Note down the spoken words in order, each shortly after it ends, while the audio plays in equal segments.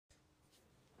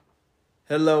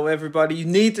Hello, everybody. You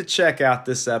need to check out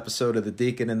this episode of The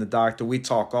Deacon and the Doctor. We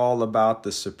talk all about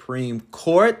the Supreme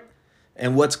Court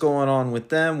and what's going on with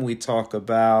them. We talk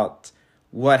about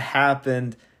what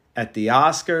happened at the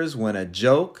Oscars when a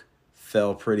joke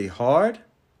fell pretty hard.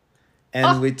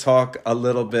 And we talk a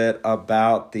little bit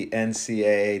about the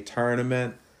NCAA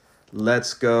tournament.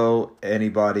 Let's go,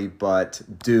 anybody but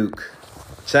Duke.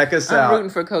 Check us out. I'm rooting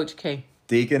for Coach K.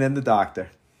 Deacon and the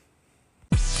Doctor.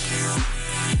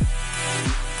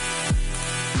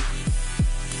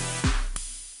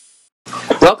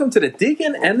 Welcome to the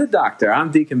Deacon and the Doctor.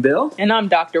 I'm Deacon Bill. And I'm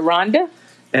Dr. Rhonda.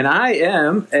 And I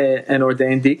am an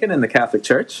ordained deacon in the Catholic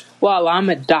Church. Well, I'm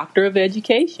a doctor of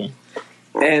education.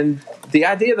 And the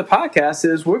idea of the podcast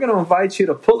is we're going to invite you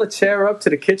to pull a chair up to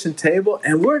the kitchen table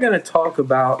and we're going to talk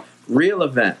about real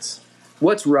events.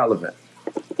 What's relevant?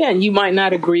 Yeah, and you might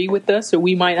not agree with us or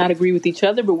we might not agree with each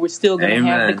other, but we're still going to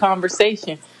have the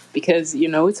conversation because, you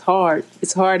know, it's hard.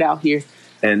 It's hard out here.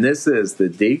 And this is the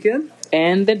Deacon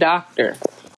and the Doctor.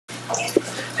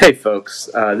 Hey folks,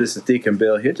 this is Deacon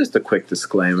Bill here. Just a quick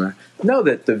disclaimer. Know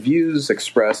that the views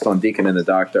expressed on Deacon and the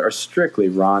Doctor are strictly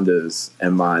Rhonda's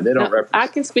and mine. They don't I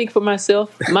can speak for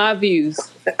myself. My views.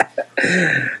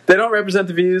 They don't represent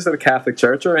the views of the Catholic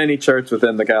Church or any church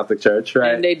within the Catholic Church,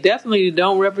 right? And they definitely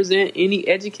don't represent any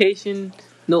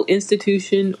educational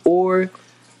institution or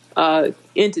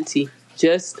entity.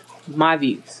 Just my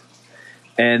views.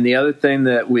 And the other thing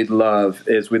that we'd love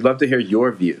to hear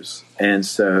your views. And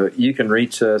so you can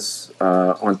reach us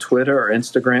on Twitter or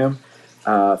Instagram.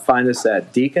 Find us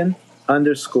at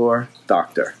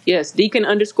Deacon_Doctor. Yes,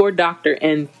 Deacon_Doctor.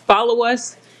 And follow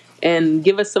us and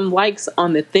give us some likes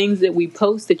on the things that we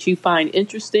post that you find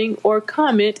interesting, or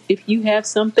comment if you have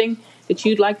something that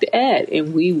you'd like to add.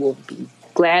 And we will be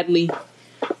gladly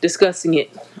discussing it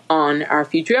on our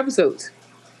future episodes.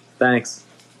 Thanks.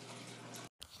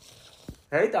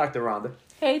 Hey, Dr. Rhonda.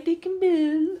 Hey, Deacon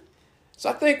Bill. So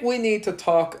I think we need to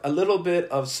talk a little bit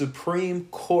of Supreme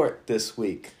Court this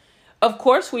week. Of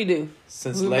course we do.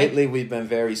 Since lately we've been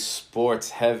very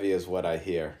sports heavy is what I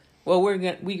hear. Well,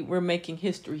 we're making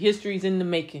history. History's in the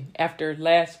making after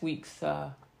last week's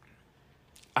I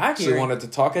actually wanted to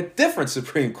talk a different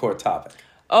Supreme Court topic.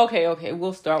 Okay.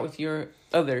 We'll start with your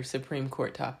other Supreme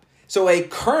Court topic. So a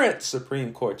current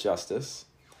Supreme Court justice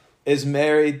is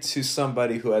married to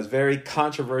somebody who has very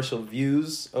controversial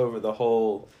views over the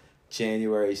whole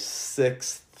January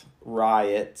 6th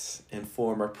riots and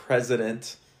former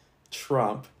President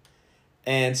Trump.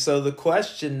 And so the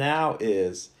question now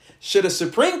is, should a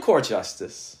Supreme Court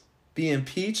justice be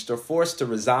impeached or forced to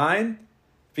resign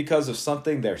because of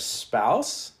something their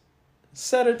spouse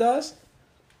said or does?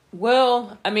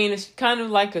 Well, I mean, it's kind of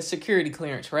like a security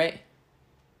clearance, right?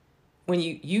 When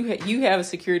you have a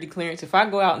security clearance, if I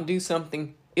go out and do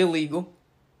something illegal,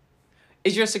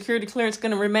 is your security clearance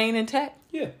going to remain intact?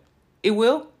 Yeah. It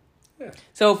will? Yeah.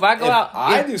 So if I go out...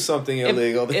 I do something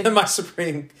illegal, then my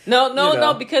Supreme...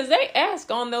 No, because they ask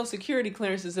on those security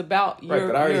clearances about your... Right,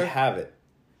 but I already have it.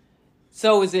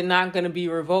 So is it not going to be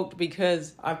revoked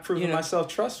because... I've proven myself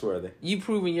trustworthy. You've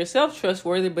proven yourself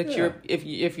trustworthy, but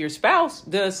if your spouse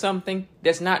does something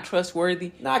that's not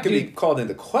trustworthy... Not going to be called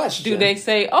into question. Do they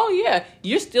say, oh yeah,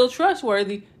 you're still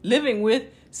trustworthy living with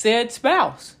said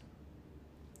spouse?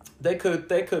 They could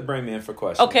bring me in for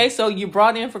questioning. Okay, so you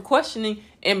brought in for questioning,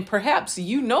 and perhaps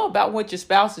you know about what your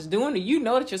spouse is doing, or you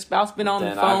know that your spouse been on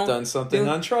the phone. Then I've done something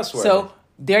untrustworthy. So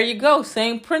there you go,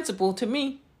 same principle to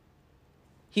me.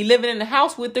 He living in the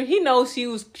house with her. He knows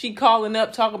she calling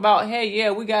up, talking about, hey,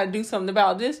 yeah, we got to do something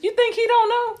about this. You think he don't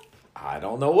know? I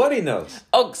don't know what he knows.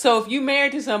 Oh, so if you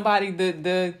married to somebody,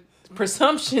 the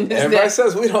presumption is everybody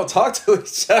says we don't talk to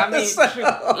each other. I mean,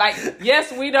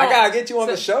 yes, we don't. I got to get you on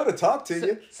the show to talk to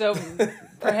you. So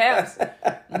perhaps,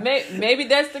 maybe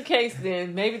that's the case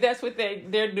then. Maybe that's what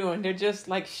they're doing. They're just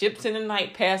like ships in the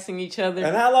night passing each other.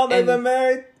 And how long they've been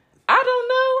married? I don't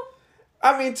know.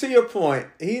 I mean, to your point,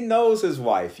 he knows his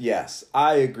wife. Yes,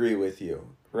 I agree with you,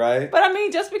 right? But I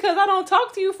mean, just because I don't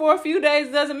talk to you for a few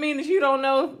days doesn't mean that you don't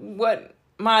know what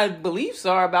my beliefs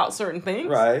are about certain things.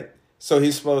 Right. So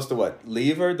he's supposed to what?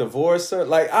 Leave her? Divorce her?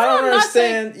 Like, I don't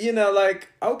understand,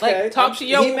 okay. Talk to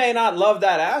your... He may not love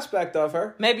that aspect of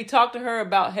her. Maybe talk to her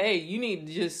about, hey, you need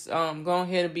to just go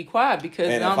ahead and be quiet because...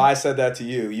 And if I said that to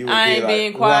you, you would I be ain't like,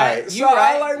 being quiet. Right. You're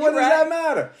right. What does that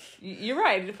matter? You're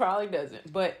right. It probably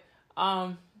doesn't. But,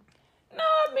 no,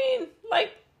 I mean,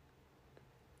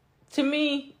 to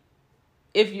me,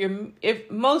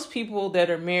 if most people that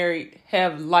are married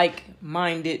have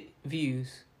like-minded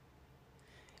views,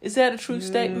 is that a true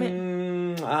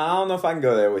statement? I don't know if I can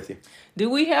go there with you. Do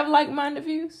we have like-minded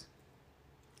views?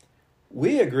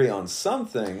 We agree on some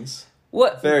things.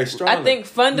 What? Very strongly. I think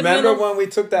fundamental. Remember when we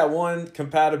took that one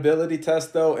compatibility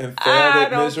test though and failed I it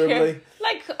don't miserably? care.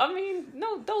 Like, I mean,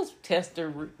 no, those tests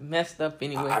are messed up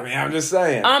anyway. I mean, I'm just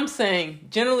saying. I'm saying,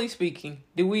 generally speaking,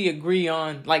 do we agree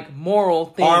on like moral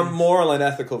things? Our moral and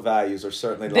ethical values are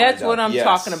certainly lined That's what up. I'm Yes,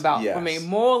 talking about. yes. From a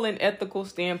moral and ethical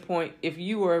standpoint, if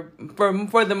you were,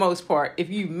 for the most part, if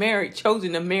you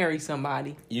chosen to marry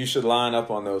somebody, You should line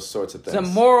up on those sorts of things. the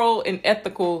moral and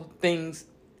ethical things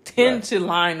tend Right. to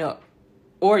line up,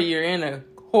 or you're in a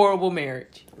horrible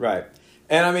marriage. Right.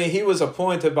 And I mean, he was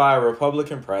appointed by a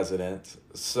Republican president,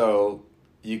 so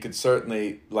you could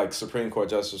certainly, like Supreme Court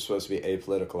Justice is supposed to be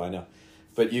apolitical, I know.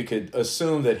 But you could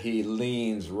assume that he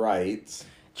leans right,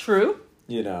 True.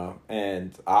 you know,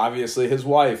 and obviously his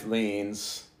wife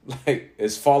leans, like,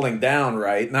 is falling down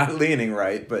right, not leaning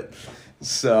right, but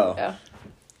so, Yeah.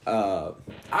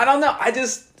 I don't know, I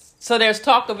just, So there's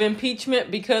talk of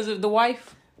impeachment because of the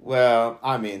wife. well,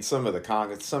 I mean, some of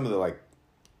the, like,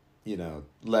 you know,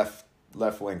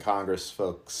 left-wing Congress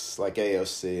folks like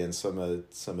AOC and some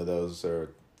of those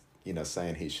are, you know,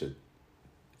 saying he should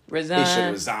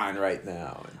resign right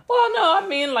now. Well, no, I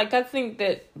mean, like, I think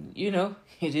that, you know,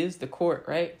 it is the court,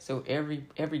 right? So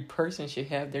every person should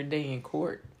have their day in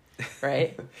court,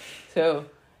 right? So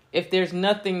if there's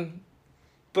nothing,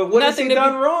 But what has he Nothing to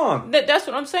done be- wrong? that's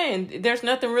what I'm saying. There's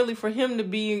nothing really for him to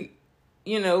be,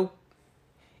 you know,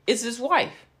 it's his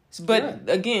wife. But Yeah.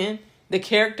 again, the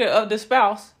character of the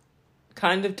spouse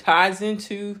kind of ties in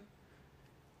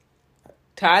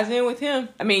with him.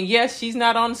 I mean, yes, she's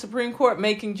not on the Supreme Court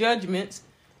making judgments.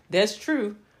 That's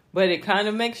true. But it kind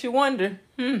of makes you wonder,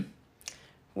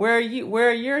 where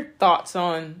are your thoughts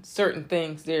on certain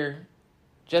things there,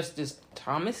 Justice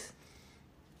Thomas?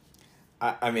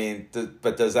 I mean,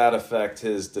 but does that affect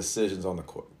his decisions on the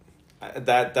court? I think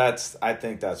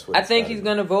that's what. I think he's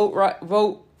going to vote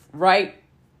right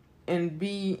and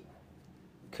be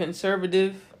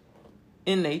conservative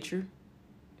in nature,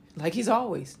 like he's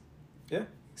always. Yeah.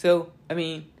 So, I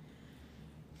mean,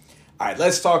 all right,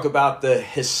 let's talk about the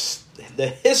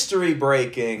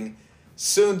history-breaking,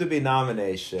 soon-to-be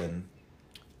nomination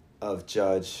of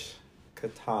Judge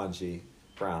Ketanji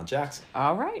Brown Jackson.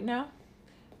 all right now.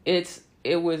 I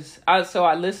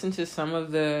listened to some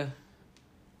of the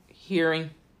hearing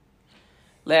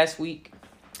last week,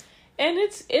 and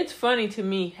it's funny to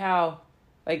me how,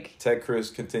 like, Ted Cruz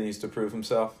continues to prove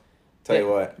himself. Tell you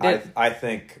what, that- I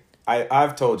think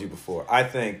I've told you before. I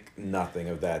think nothing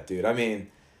of that dude. I mean,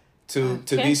 to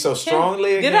be so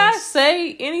strongly against. Did I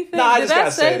say anything? No, I Did just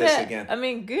gotta say this that? again. I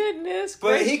mean, goodness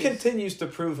But he gracious. continues to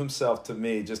prove himself to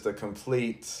me just a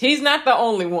complete. He's not the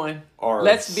only one. Arse.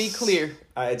 Let's be clear.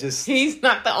 I just, He's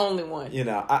not the only one. you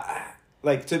know, I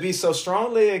like to be so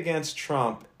strongly against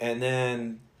Trump and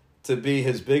then to be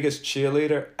his biggest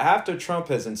cheerleader after Trump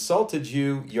has insulted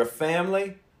you, your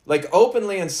family, like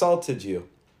openly insulted you.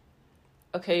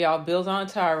 Okay, y'all. Bill's on a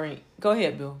tirade. Go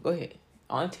ahead, Bill. Go ahead.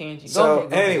 On a tangent. So Go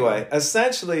ahead. anyway,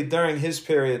 essentially during his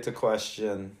period to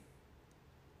question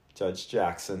Judge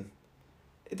Jackson,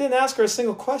 he didn't ask her a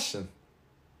single question.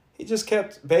 He just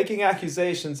kept baking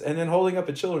accusations and then holding up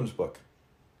a children's book.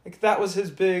 Like that was his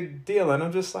big deal, and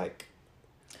I'm just like,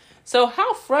 So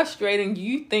how frustrating do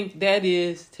you think that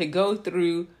is to go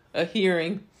through a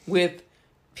hearing with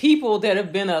people that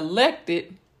have been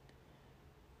elected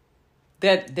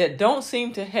that don't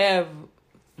seem to have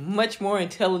much more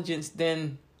intelligence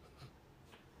than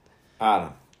I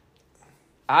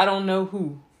don't know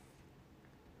who.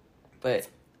 But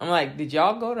I'm like, did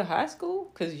y'all go to high school?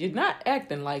 Because you're not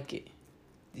acting like it.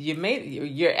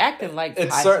 You're acting like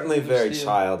it's high certainly school very still.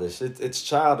 childish. It's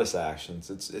childish actions.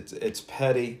 It's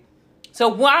petty. So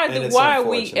why And it's are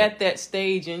we unfortunate. at that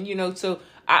stage? And you know, so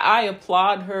I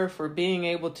applaud her for being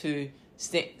able to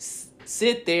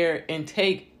sit there and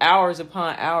take hours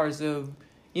upon hours of,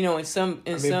 you know, in some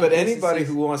But anybody instances-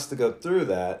 who wants to go through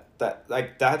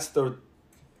that's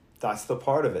the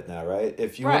part of it now, right?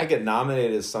 If you want to Right. get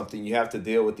nominated as something, you have to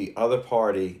deal with the other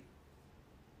party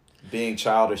being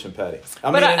childish and petty.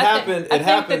 I mean, I it happened. think It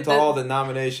happened that to all the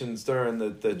nominations during the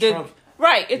Trump.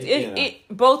 Right. you know. It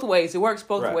both ways. It works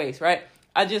both Right. ways, right?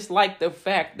 I just like the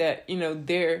fact that, you know,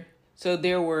 there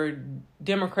were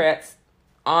Democrats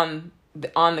on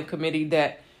the committee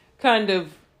that kind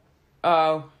of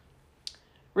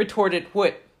retorted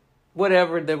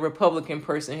whatever the Republican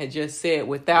person had just said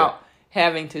without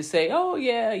having to say, oh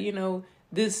yeah, you know,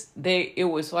 it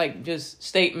was like just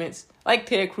statements like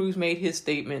Ted Cruz made his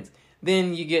statements.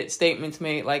 Then you get statements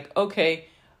made like, okay,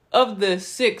 of the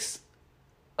 6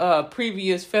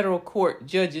 previous federal court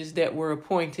judges that were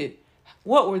appointed,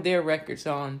 what were their records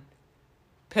on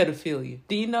pedophilia?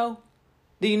 Do you know?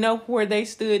 Do you know where they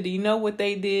stood? Do you know what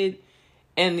they did?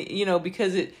 And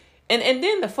because it and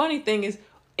then the funny thing is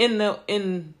in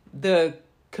the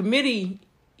committee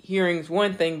hearings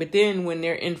one thing, but then when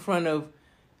they're in front of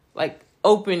like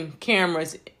open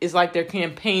cameras, it's like they're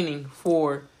campaigning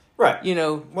for right.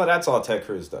 Well, that's all Ted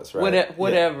Cruz does, right?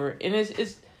 Whatever. Yeah. And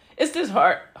it's just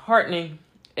heartening,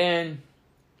 and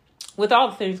with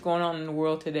all the things going on in the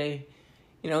world today,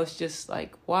 it's just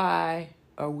like why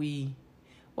are we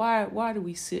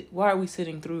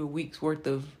sitting through a week's worth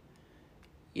of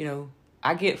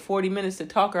I get 40 minutes to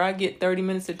talk, or I get 30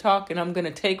 minutes to talk, and I'm going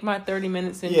to take my 30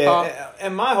 minutes and talk. Yeah,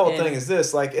 and my whole thing is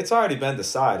this, like, it's already been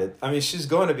decided. I mean, she's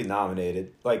going to be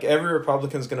nominated. Like, every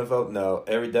Republican's going to vote no.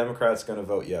 Every Democrat's going to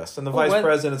vote yes. And the vice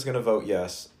president's going to vote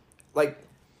yes. Like,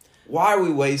 why are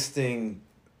we wasting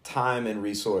time and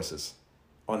resources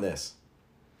on this?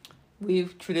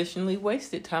 We've traditionally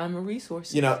wasted time and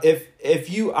resources. If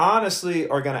you honestly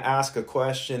are going to ask a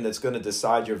question that's going to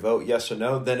decide your vote yes or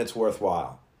no, then it's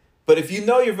worthwhile. But if you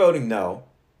know you're voting no,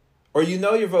 or you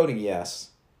know you're voting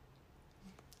yes,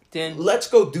 then let's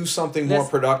go do something more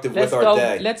productive with our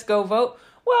day. Let's go vote.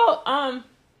 Well,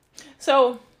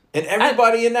 so... And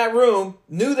everybody in that room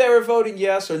knew they were voting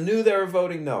yes or knew they were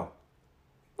voting no.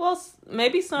 Well,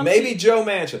 maybe some... Maybe Joe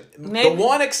Manchin. The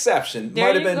one exception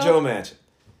might have been Joe Manchin.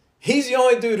 He's the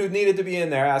only dude who needed to be in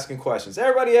there asking questions.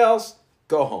 Everybody else,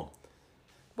 go home.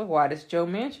 But why does Joe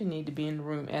Manchin need to be in the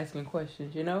room asking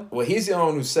questions, Well, he's the only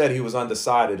one who said he was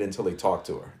undecided until he talked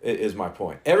to her, is my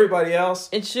point. Everybody else,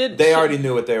 they already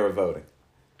knew what they were voting.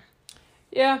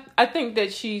 Yeah, I think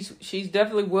that she's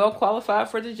definitely well qualified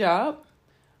for the job.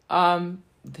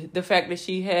 The fact that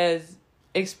she has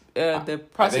the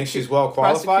prosecutor... I think she's well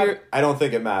qualified. I don't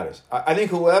think it matters. I think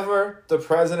whoever the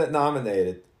president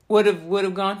nominated... Would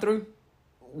have gone through?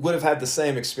 Would have had the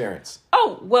same experience.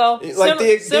 Oh, well... Like,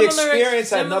 the experience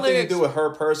had nothing to do with her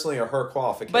personally or her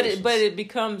qualifications. But it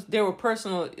becomes... There were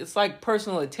personal... It's like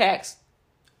personal attacks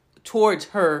towards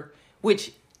her,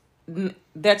 which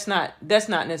that's not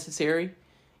necessary,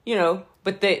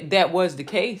 but that was the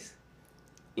case,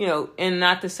 and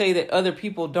not to say that other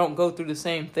people don't go through the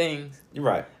same things.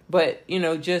 Right. But,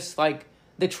 just like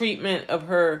the treatment of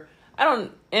her...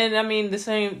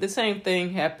 the same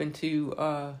thing happened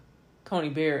to Coney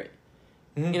Barrett.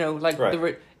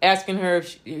 Mm-hmm. Asking her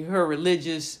if her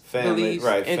religious beliefs,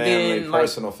 right? And family, then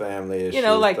personal family issues,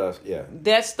 stuff. Yeah,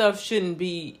 that stuff shouldn't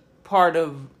be part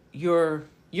of you're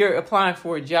applying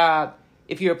for a job.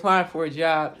 If you're applying for a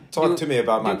job, talk to me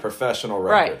about my professional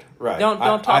record. Right. Don't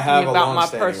talk to me about my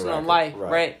personal life.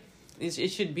 Right. It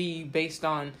should be based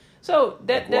on. So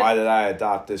why did I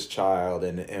adopt this child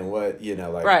and what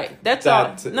right. That's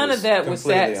all. None of that was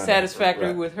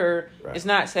satisfactory with her. Right. It's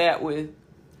not sat with.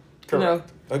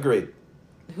 Correct. Agreed.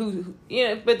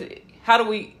 But how do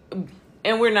we?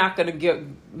 And we're not going to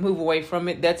move away from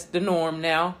it. That's the norm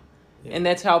now, and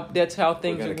that's how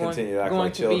things are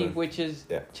going to be, which is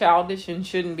childish and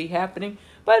shouldn't be happening.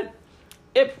 But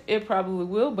it probably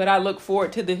will. But I look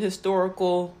forward to the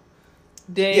historical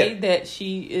day that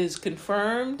she is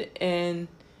confirmed, and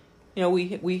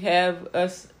we have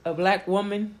a black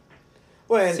woman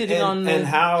sitting on the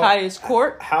highest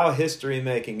court. How history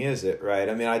making is it, right?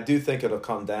 I mean, I do think it'll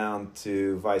come down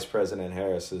to Vice President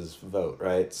Harris's vote,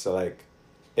 right? So, like,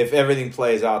 if everything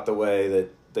plays out the way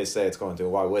that they say it's going to,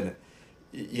 why wouldn't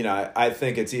it? I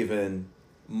think it's even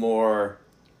more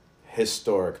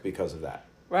historic because of that.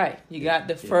 Right. You got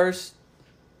the first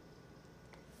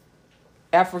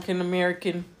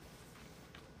African-American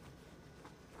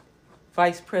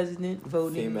vice president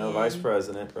voting. Female vice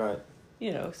president, right.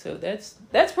 So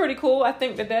that's pretty cool. I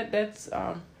think that's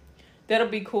that'll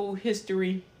be cool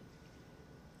history.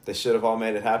 They should have all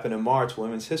made it happen in March,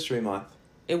 Women's History Month.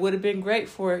 It would have been great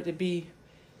for it to be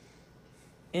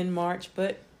in March,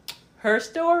 but her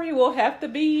story will have to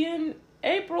be in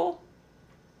April.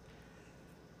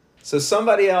 So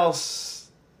somebody else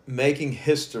making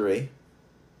history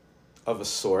of a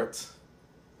sort.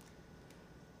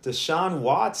 Deshaun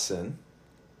Watson.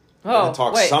 We're going to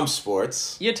talk some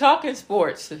sports. You're talking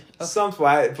sports. Some,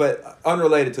 but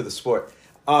unrelated to the sport.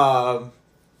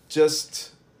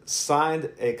 Just signed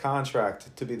a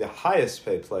contract to be the highest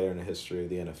paid player in the history of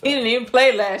the NFL. He didn't even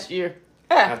play last year.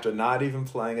 After not even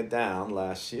playing it down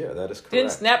last year. That is correct.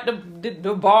 Didn't snap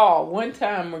the ball one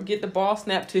time or get the ball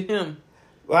snapped to him.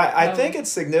 Well, I think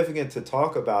it's significant to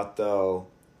talk about, though,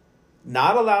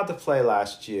 not allowed to play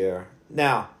last year.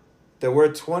 Now, there were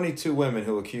 22 women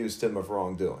who accused him of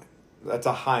wrongdoing. That's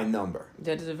a high number.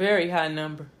 That is a very high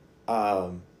number.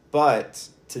 But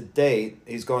to date,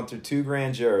 he's gone through 2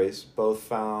 grand juries. Both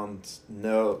found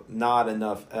not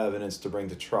enough evidence to bring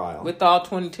to trial. With all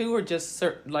 22 or just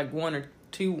like 1 or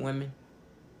 2 women?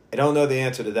 I don't know the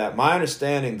answer to that. My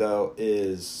understanding, though,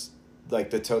 is like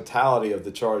the totality of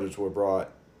the charges were brought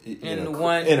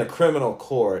in a criminal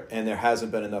court, and there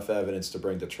hasn't been enough evidence to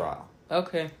bring to trial.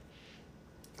 Okay.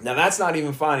 Now, that's not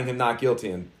even finding him not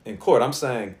guilty in court. I'm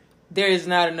saying there is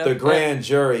not enough. The grand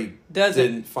jury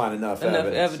didn't find enough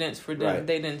evidence for them. Right.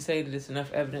 They didn't say that it's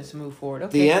enough evidence to move forward.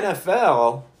 Okay. The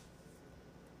NFL,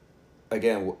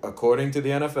 again, according to the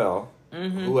NFL,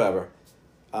 whoever,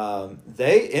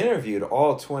 they interviewed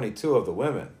all 22 of the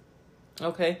women.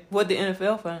 Okay. What did the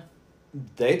NFL find?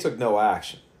 They took no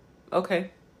action. Okay.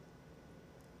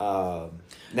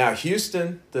 Now,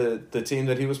 Houston, the team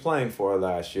that he was playing for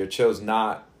last year, chose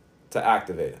not to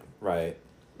activate him, right?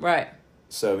 Right.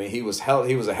 So, I mean, he was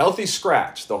a healthy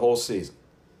scratch the whole season.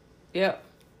 Yep.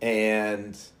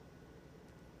 And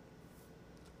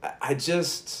I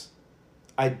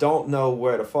don't know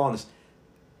where to fall on this.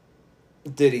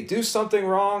 Did he do something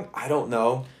wrong? I don't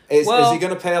know. Is he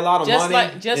going to pay a lot of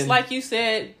money? Like you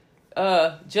said,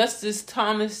 Justice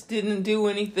Thomas didn't do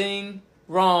anything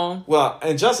wrong. Well,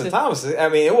 and Justin Thomas, I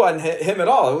mean, it wasn't him at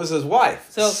all. It was his wife.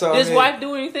 So did his wife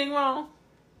do anything wrong?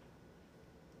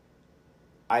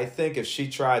 I think if she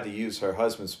tried to use her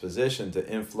husband's position to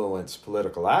influence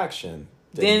political action,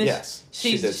 then yes,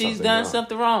 she's done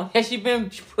something wrong. Has she been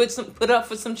put up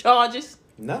for some charges?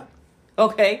 No.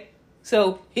 Okay,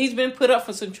 so he's been put up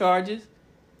for some charges.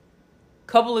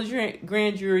 Couple of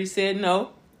grand juries said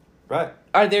no. Right.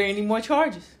 Are there any more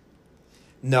charges?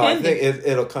 No, I think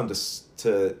it'll come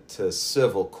to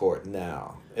civil court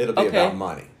now. It'll be about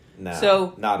money now,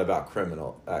 so, not about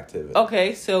criminal activity.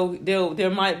 Okay, so there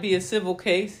might be a civil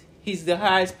case. He's the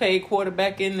highest paid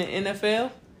quarterback in the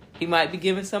NFL. He might be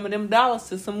giving some of them dollars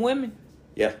to some women.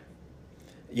 Yeah.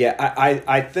 Yeah,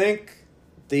 I think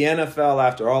the NFL,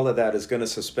 after all of that, is going to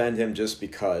suspend him just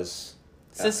because.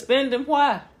 Suspend him?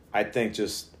 Why? I think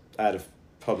just out of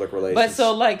public relations. But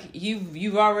so, like,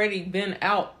 you've already been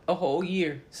out a whole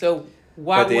year. So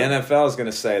why? But the NFL is going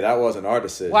to say that wasn't our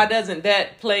decision. Why doesn't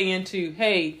that play into,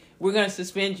 hey, we're going to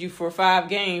suspend you for 5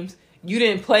 games. You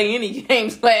didn't play any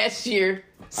games last year.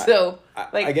 So,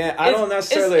 I don't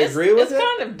necessarily agree with it. It's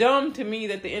kind of dumb to me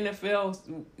that the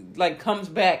NFL like comes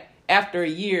back after a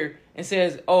year and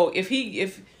says, "Oh,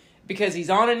 because he's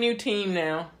on a new team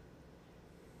now,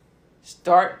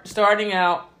 starting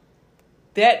out,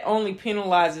 that only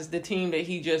penalizes the team that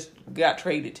he just got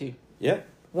traded to." Yeah,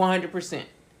 100%.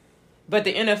 But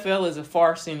the NFL is a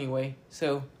farce anyway,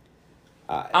 so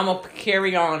I'm gonna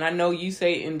carry on. I know you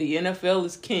say, "And the NFL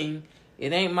is king."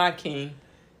 It ain't my king,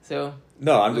 so.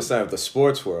 No, I'm just saying with the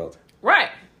sports world. Right.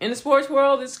 In the sports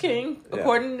world, it's king, Yeah.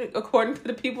 according to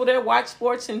the people that watch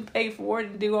sports and pay for it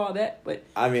and do all that. But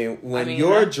I mean,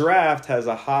 your draft has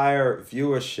a higher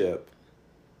viewership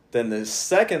than the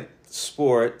second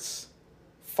sports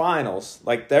finals,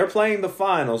 like they're playing the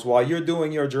finals while you're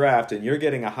doing your draft and you're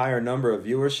getting a higher number of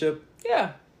viewership.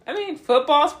 Yeah. I mean,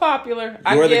 football's popular.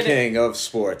 You're the king of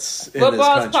sports in this country.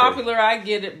 Football's popular, I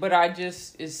get it, but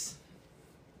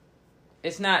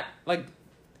it's not like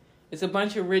it's a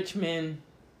bunch of rich men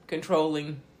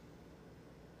controlling.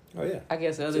 Oh yeah, I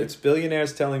guess it's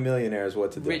billionaires telling millionaires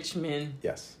what to do. Rich men.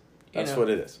 Yes, that's what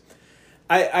it is.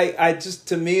 I just,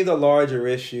 to me, the larger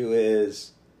issue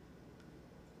is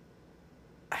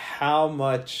how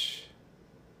much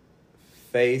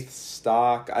faith,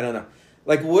 stock, I don't know.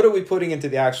 Like, what are we putting into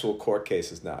the actual court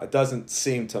cases now? It doesn't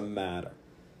seem to matter.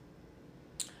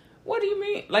 What do you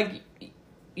mean? Like,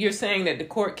 you're saying that the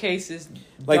court cases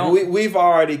we've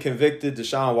already convicted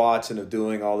Deshaun Watson of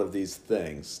doing all of these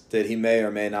things that he may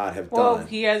or may not have done. Well,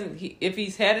 he hasn't. If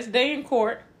he's had his day in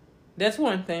court, that's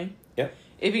one thing. Yeah.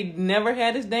 If he never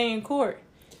had his day in court,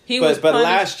 But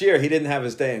last year he didn't have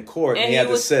his day in court, and he had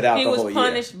to sit out the whole year. He was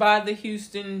punished by the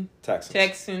Houston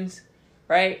Texans,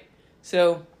 right?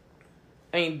 So,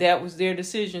 I mean, that was their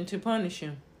decision to punish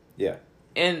him. Yeah.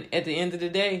 And at the end of the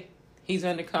day, he's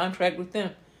under contract with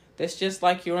them. That's just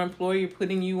like your employer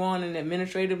putting you on an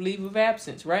administrative leave of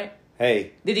absence, right?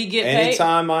 Hey. Did he get paid?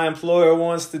 Anytime my employer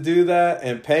wants to do that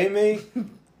and pay me,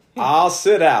 I'll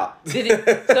sit out. So did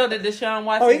Deshaun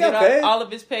Watson get all of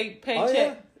his paycheck? Oh,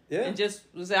 yeah. And just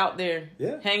was out there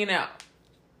hanging out.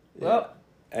 Yeah. Well,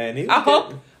 and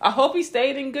I hope he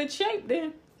stayed in good shape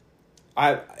then.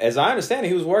 As I understand it,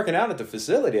 he was working out at the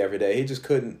facility every day. He just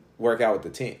couldn't work out with the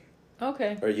team.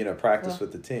 Okay. Or, practice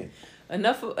with the team.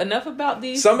 Enough about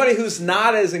these. Somebody who's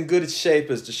not as in good shape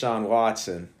as Deshaun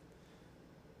Watson,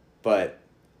 but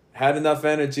had enough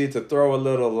energy to throw a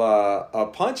little a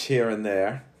punch here and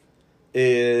there,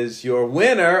 is your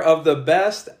winner of the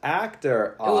Best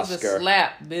Actor Oscar. It was a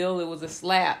slap, Bill. It was a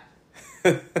slap.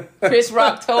 Chris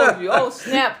Rock told you, oh,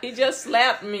 snap, he just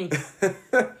slapped me.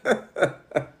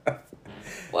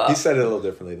 Well, he said it a little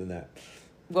differently than that.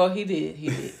 Well, he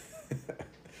did.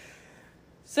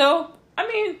 So, I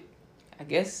mean, I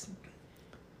guess...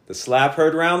 The slap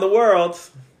heard around the world.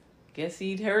 Guess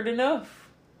he'd heard enough.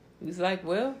 He was like,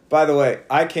 well... By the way,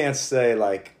 I can't say,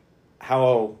 like,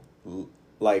 how,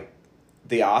 like,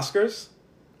 the Oscars...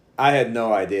 I had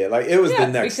no idea. Like, it was the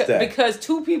next day. Because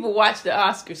 2 people watched the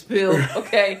Oscars, Bill,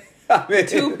 okay? I mean,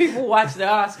 2 people watched the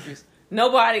Oscars.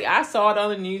 Nobody, I saw it on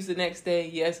the news the next day,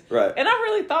 yes. Right. And I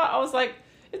really thought, I was like,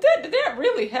 did that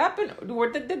really happen?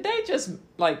 Or did they just,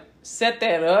 like, set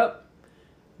that up?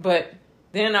 But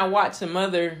then I watched some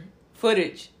other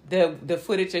footage, the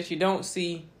footage that you don't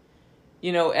see,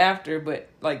 you know, after. But,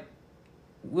 like,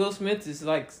 Will Smith is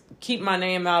like, keep my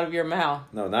name out of your mouth.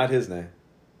 No, not his name.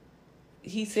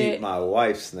 He said, keep my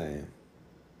wife's name.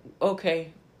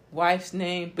 Okay, wife's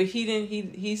name, but he didn't.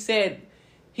 He said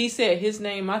his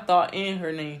name. I thought and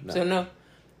her name. No. So no.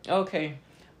 Okay,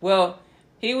 well,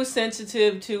 he was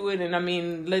sensitive to it, and I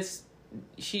mean, Jada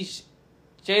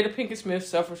Pinkett Smith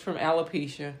suffers from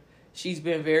alopecia. She's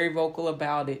been very vocal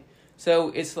about it. So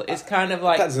it's kind of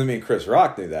like... That doesn't mean Chris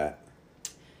Rock knew that.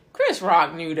 Chris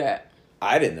Rock knew that.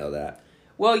 I didn't know that.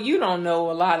 Well, you don't know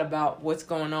a lot about what's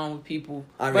going on with people.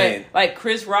 I mean... Like,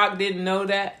 Chris Rock didn't know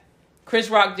that.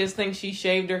 Chris Rock just thinks she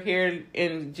shaved her hair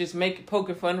and just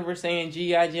poking fun of her saying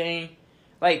G.I. Jane.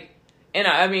 Like, and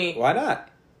I mean... Why not?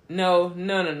 No.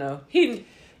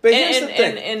 But here's the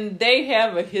thing. And they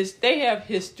have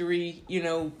history, you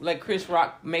know, like Chris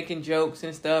Rock making jokes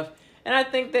and stuff. And I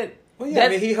think that... Well, yeah, I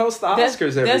mean, he hosts the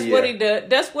Oscars every year. That's what he does.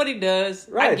 That's what he does.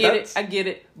 Right, I get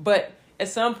it. But at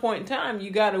some point in time,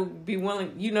 you got to be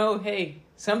willing, you know, hey,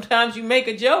 sometimes you make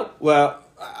a joke. Well,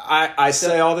 I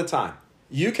say all the time,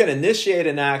 you can initiate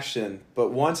an action,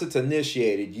 but once it's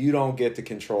initiated, you don't get to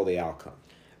control the outcome.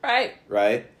 Right.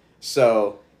 Right?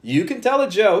 So you can tell a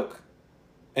joke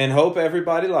and hope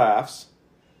everybody laughs.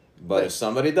 But if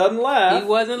somebody doesn't laugh, he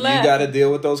wasn't laughing. You got to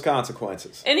deal with those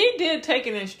consequences. And he did take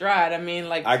it in stride. I mean,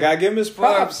 like... I got to give him his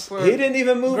props. He didn't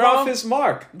even move off his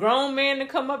mark. Grown man to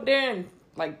come up there and,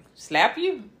 like, slap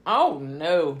you? Oh,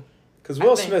 no. Because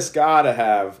Will Smith's got to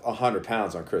have 100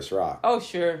 pounds on Chris Rock. Oh,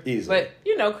 sure. Easily. But,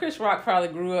 you know, Chris Rock probably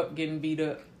grew up getting beat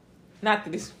up. Not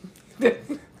that it's...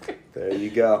 There you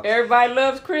go. Everybody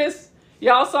loves Chris.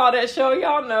 Y'all saw that show.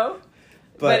 Y'all know.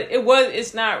 But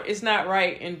it's not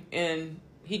right, and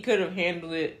he could have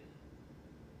handled it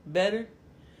better.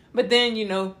 But then, you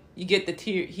know, you get the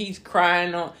tear. He's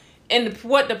crying on. And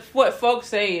what folks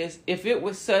say is, if it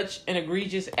was such an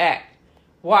egregious act,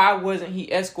 why wasn't he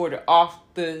escorted off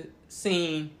the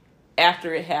scene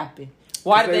after it happened?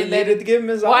 Why did they give him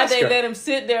his Oscar? Why they let him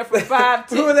sit there for 5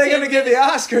 Who are they going to give the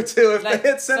Oscar to if like they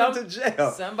had sent him to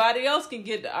jail? Somebody else can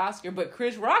get the Oscar, but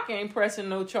Chris Rock ain't pressing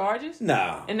no charges.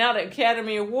 No. And now the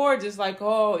Academy Awards is like,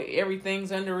 oh,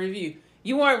 everything's under review.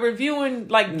 You weren't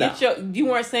reviewing you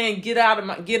weren't saying get out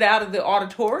of the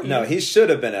auditorium. No, he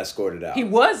should have been escorted out. He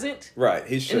wasn't. Right,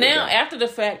 he should. And now after the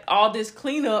fact, all this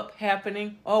cleanup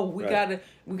happening. Oh, we got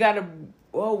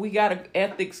an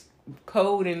ethics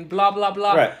code and blah blah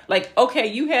blah. Right. Like, okay,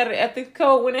 you had an ethics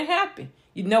code when it happened.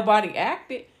 Nobody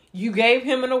acted. You gave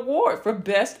him an award for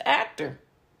best actor.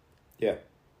 Yeah.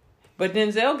 But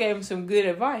Denzel gave him some good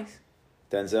advice.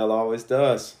 Denzel always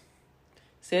does.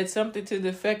 Said something to the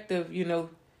effect of, you know,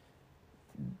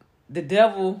 the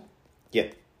devil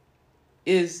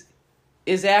is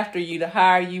after you. The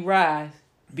higher you rise,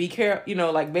 be careful. You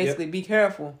know, like basically be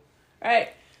careful. Right?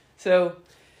 So.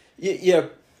 Yeah.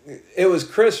 It was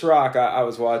Chris Rock I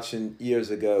was watching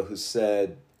years ago who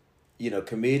said, you know,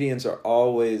 comedians are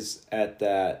always at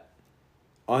that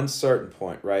uncertain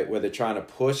point, right, where they're trying to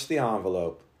push the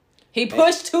envelope. He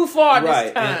pushed too far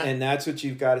this time. Right, and that's what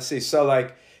you've got to see. So,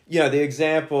 like, you know, the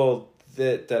example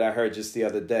that I heard just the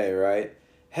other day, right?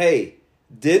 Hey,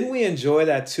 didn't we enjoy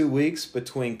that 2 weeks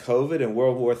between COVID and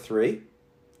World War III?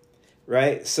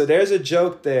 Right? So there's a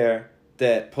joke there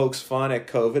that pokes fun at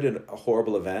COVID and a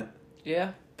horrible event.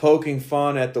 Yeah. Poking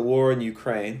fun at the war in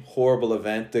Ukraine, horrible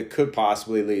event that could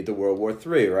possibly lead to World War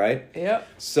III, right? Yep.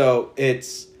 So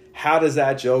it's, how does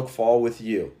that joke fall with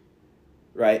you,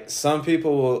 right? Some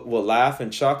people will laugh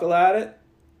and chuckle at it,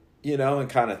 you know, and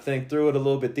kind of think through it a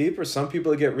little bit deeper. Some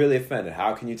people get really offended.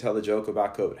 How can you tell a joke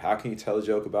about COVID? How can you tell a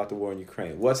joke about the war in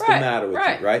Ukraine? What's the matter with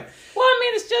you, right? Well, I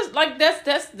mean, it's just like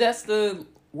that's the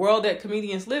world that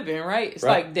comedians live in, right? It's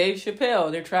like Dave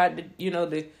Chappelle. They tried to, you know,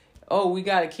 we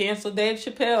got to cancel Dave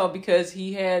Chappelle because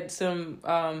he had some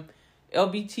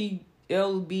LGBT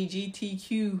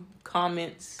LBGTQ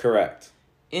comments. Correct.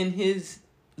 In his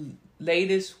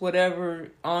latest whatever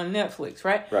on Netflix,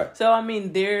 right? Right. So, I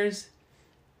mean, there's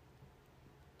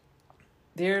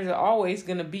always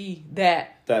going to be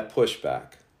that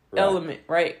pushback. Right. element,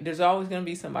 right? There's always going to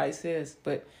be somebody says,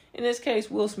 but in this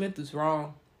case, Will Smith is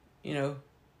wrong,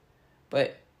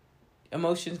 but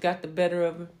emotions got the better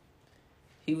of him.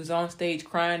 He was on stage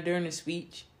crying during the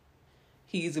speech.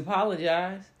 He's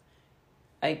apologized.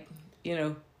 Like,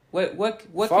 what?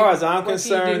 As far as I'm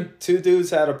concerned, two dudes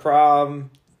had a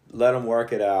problem. Let them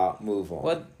work it out. Move on.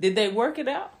 Well, did they work it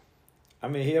out? I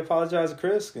mean, he apologized to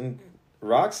Chris, and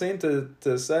Rock seemed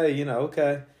to say,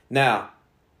 okay. Now,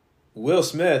 Will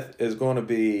Smith is going to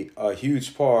be a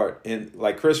huge part in,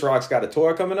 like, Chris Rock's got a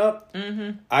tour coming up.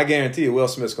 Mm-hmm. I guarantee you Will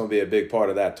Smith's going to be a big part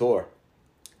of that tour.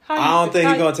 I don't think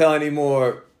he's going to tell any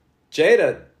more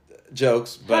Jada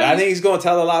jokes, but I think he's going to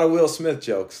tell a lot of Will Smith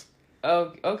jokes.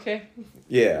 Oh, okay.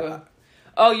 Yeah.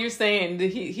 Well, you're saying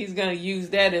that he's going to use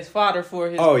that as fodder for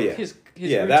his his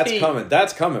yeah, routine.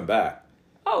 That's coming back.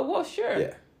 Oh, well, sure.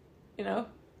 Yeah.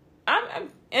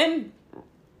 And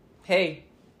hey,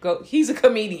 go. He's a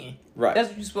comedian. Right. That's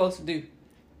what you're supposed to do.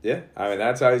 Yeah. I mean,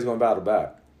 that's how he's going to battle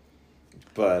back.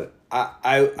 But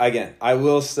I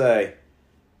will say,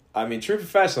 I mean, true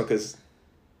professional, because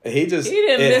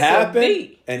it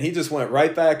happened, and he just went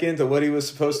right back into what he was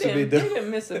supposed to be doing. He didn't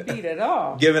miss a beat at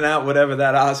all. Giving out whatever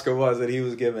that Oscar was that he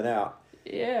was giving out.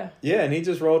 Yeah. Yeah, and he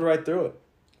just rolled right through it.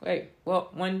 Wait, well,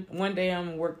 one day I'm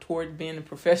going to work toward being a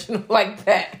professional like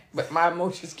that, but my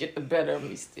emotions get the better of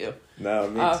me still. No,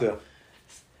 me too.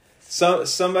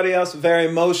 Somebody else, very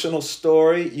emotional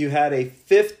story. You had a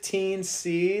 15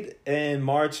 seed in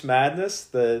March Madness,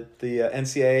 the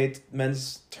NCAA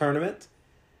men's tournament,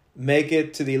 make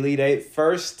it to the Elite Eight.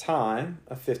 First time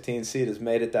a 15 seed has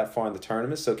made it that far in the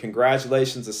tournament. So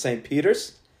congratulations to St.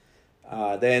 Peter's.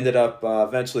 They ended up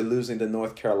eventually losing to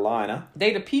North Carolina.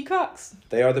 They the Peacocks?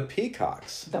 They are the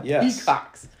Peacocks.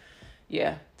 Peacocks.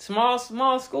 Yeah. Small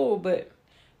school, but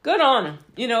good on them.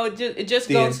 It just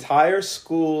the goes. The entire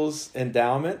school's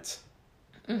endowment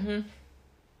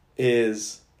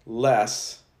is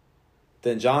less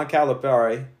than John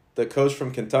Calipari, the coach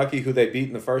from Kentucky who they beat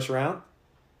in the first round.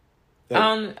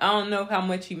 I don't know how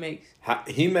much he makes.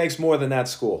 He makes more than that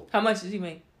school. How much does he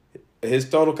make? His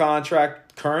total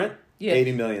contract current,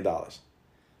 $80 million.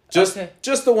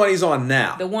 Just the one he's on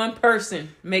now. The one person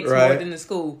makes more than the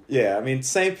school. Yeah, I mean,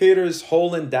 St. Peter's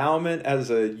whole endowment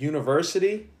as a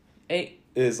university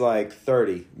is like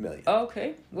 $30 million.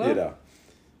 Okay, well,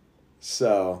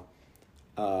 so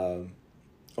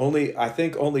I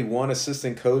think only one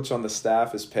assistant coach on the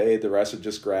staff is paid. The rest are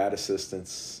just grad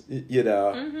assistants.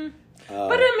 Mm-hmm.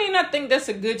 But I mean, I think that's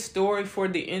a good story for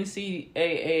the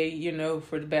NCAA.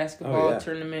 For the basketball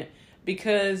tournament,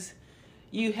 because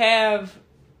you have,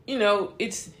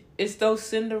 it's those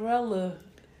Cinderella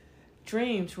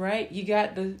dreams, right? You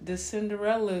got the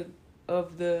Cinderella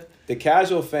of the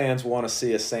casual fans want to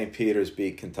see a St. Peter's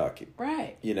beat Kentucky,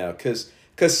 right? Because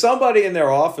somebody in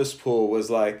their office pool was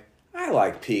like, I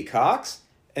like Peacocks,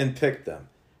 and picked them,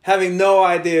 having no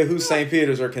idea who St.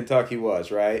 Peter's or Kentucky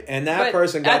was, right? And that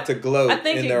person got to gloat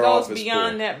in their office pool. I think it goes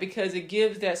beyond that, because it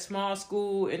gives that small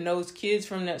school and those kids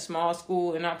from that small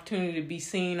school an opportunity to be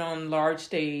seen on large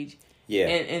stage. Yeah.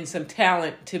 And some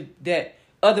talent that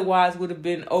otherwise would have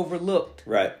been overlooked.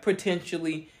 Right.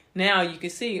 Potentially. Now you can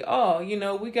see, those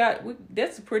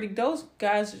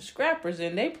guys are scrappers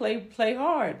and they play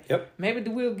hard. Yep. Maybe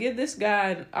we'll give this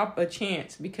guy a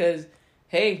chance because,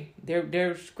 hey,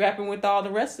 they're scrapping with all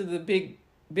the rest of the big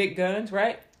guns,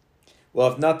 right? Well,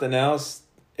 if nothing else,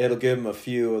 it'll give them a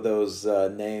few of those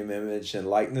name, image, and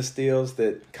likeness deals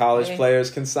that college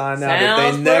players can sign now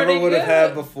that they never would have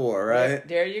had before, right?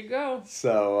 There you go.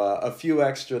 So a few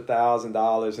extra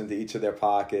 $1,000 into each of their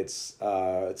pockets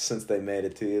since they made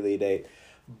it to the Elite Eight.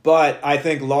 But I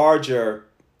think larger,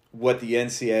 what the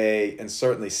NCAA and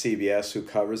certainly CBS, who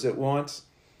covers it, wants,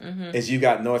 is you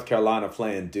got North Carolina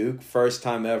playing Duke. First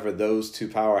time ever those two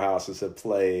powerhouses have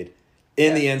played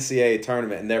in the NCAA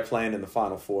tournament, and they're playing in the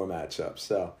Final Four matchup.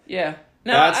 So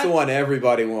that's the one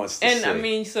everybody wants to see. And I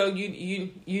mean, so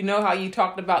you know how you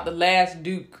talked about the last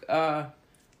Duke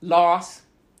loss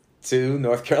to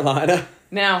North Carolina.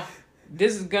 Now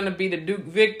this is going to be the Duke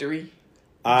victory.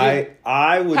 I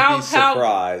would be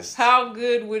surprised. How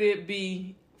good would it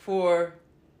be for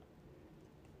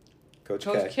Coach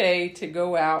K to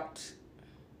go out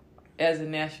as a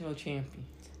national champion?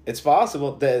 It's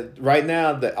possible that right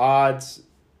now the odds,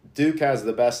 Duke has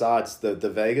the best odds. The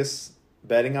Vegas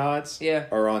betting odds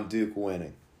are on Duke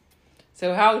winning.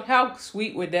 So how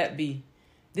sweet would that be?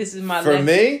 This is my for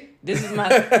me. This is my.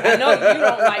 I know you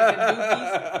don't like the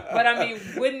Dookies, but I mean,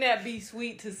 wouldn't that be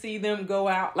sweet to see them go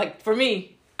out? Like for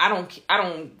me, I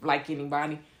don't like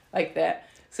anybody like that.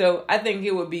 So I think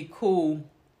it would be cool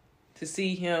to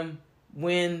see him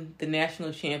win the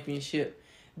national championship.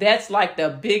 That's like the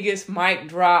biggest mic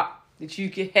drop that you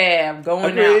could have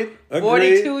going out.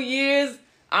 42 years.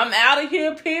 I'm out of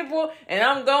here, people, and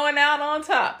I'm going out on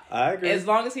top. I agree. As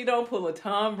long as he don't pull a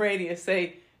Tom Brady and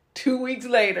say 2 weeks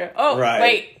later,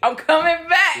 wait, I'm coming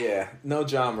back. Yeah, no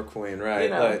drama queen,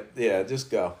 right? Yeah, just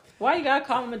go. Why you gotta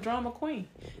call him a drama queen?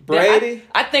 Brady?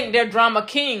 I think they're drama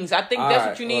kings. I think that's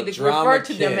what you need to refer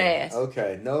to them as.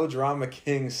 Okay, no drama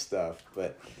king stuff.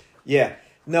 But, yeah.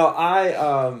 No,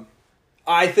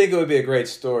 I think it would be a great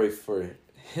story for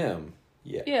him.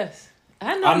 Yeah. Yes.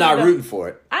 I know I'm not rooting for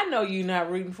it. I know you're not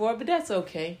rooting for it, but that's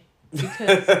okay.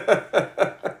 Because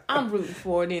I'm rooting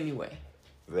for it anyway.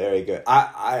 Very good.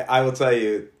 I will tell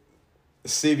you,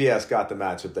 CBS got the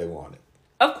matchup they wanted.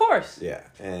 Of course. Yeah,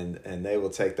 and they will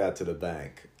take that to the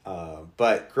bank.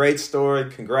 But great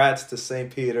story. Congrats to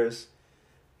St. Peter's.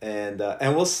 And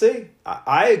we'll see.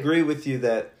 I agree with you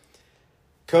that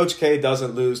Coach K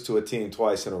doesn't lose to a team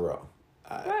twice in a row.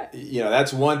 Right.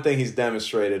 That's one thing he's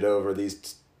demonstrated over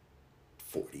these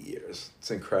 40 years. It's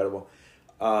incredible.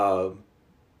 But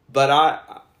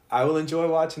I will enjoy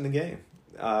watching the game.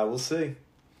 We'll see.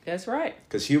 That's right.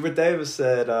 Because Hubert Davis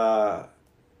said,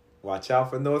 watch out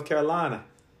for North Carolina.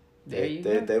 There you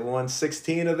go. They won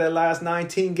 16 of their last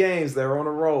 19 games. They're on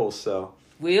a roll. So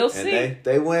we'll see. And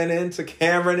they went into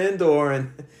Cameron Indoor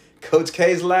and Coach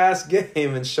K's last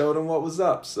game and showed him what was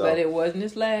up. So, but it wasn't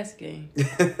his last game.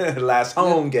 Last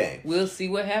home game. We'll see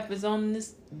what happens on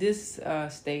this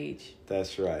stage.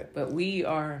 That's right. But we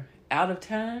are out of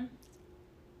time.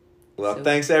 Well,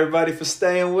 thanks everybody for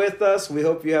staying with us. We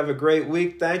hope you have a great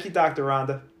week. Thank you, Dr.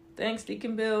 Rhonda. Thanks,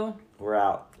 Deacon Bill. We're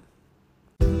out.